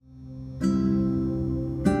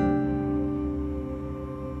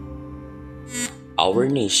our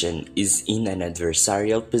nation is in an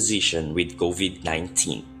adversarial position with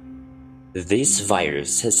COVID-19. This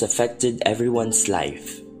virus has affected everyone's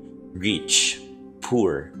life, rich,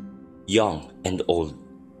 poor, young, and old.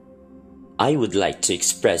 I would like to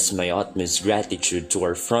express my utmost gratitude to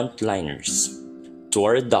our frontliners, to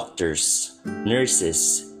our doctors,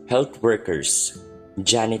 nurses, health workers,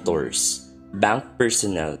 janitors, bank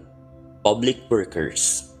personnel, public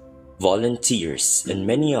workers, volunteers, and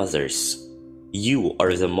many others. You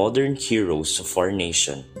are the modern heroes of our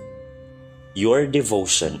nation. Your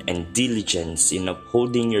devotion and diligence in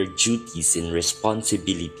upholding your duties and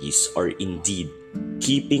responsibilities are indeed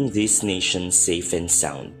keeping this nation safe and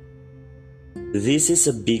sound. This is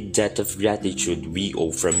a big debt of gratitude we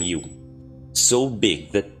owe from you, so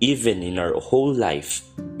big that even in our whole life,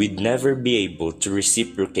 we'd never be able to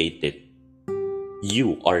reciprocate it.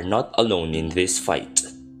 You are not alone in this fight.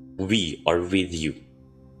 We are with you.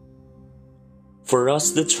 For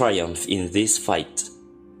us to triumph in this fight,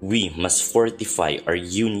 we must fortify our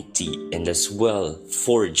unity and as well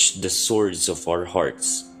forge the swords of our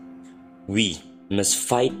hearts. We must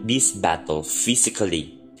fight this battle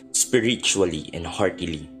physically, spiritually, and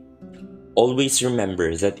heartily. Always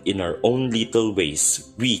remember that in our own little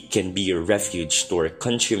ways, we can be a refuge to our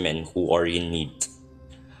countrymen who are in need.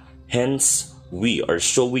 Hence, we are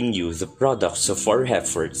showing you the products of our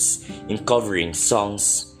efforts in covering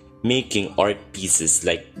songs, making art pieces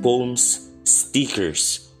like poems,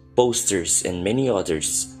 stickers, posters, and many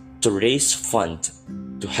others to raise funds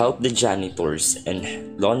to help the janitors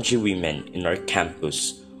and laundry women in our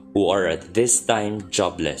campus who are at this time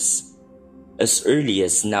jobless. As early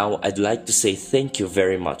as now, I'd like to say thank you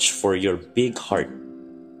very much for your big heart.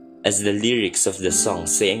 As the lyrics of the song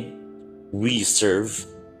say, we serve,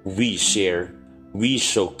 we share, we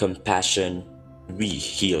show compassion, we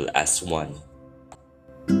heal as one.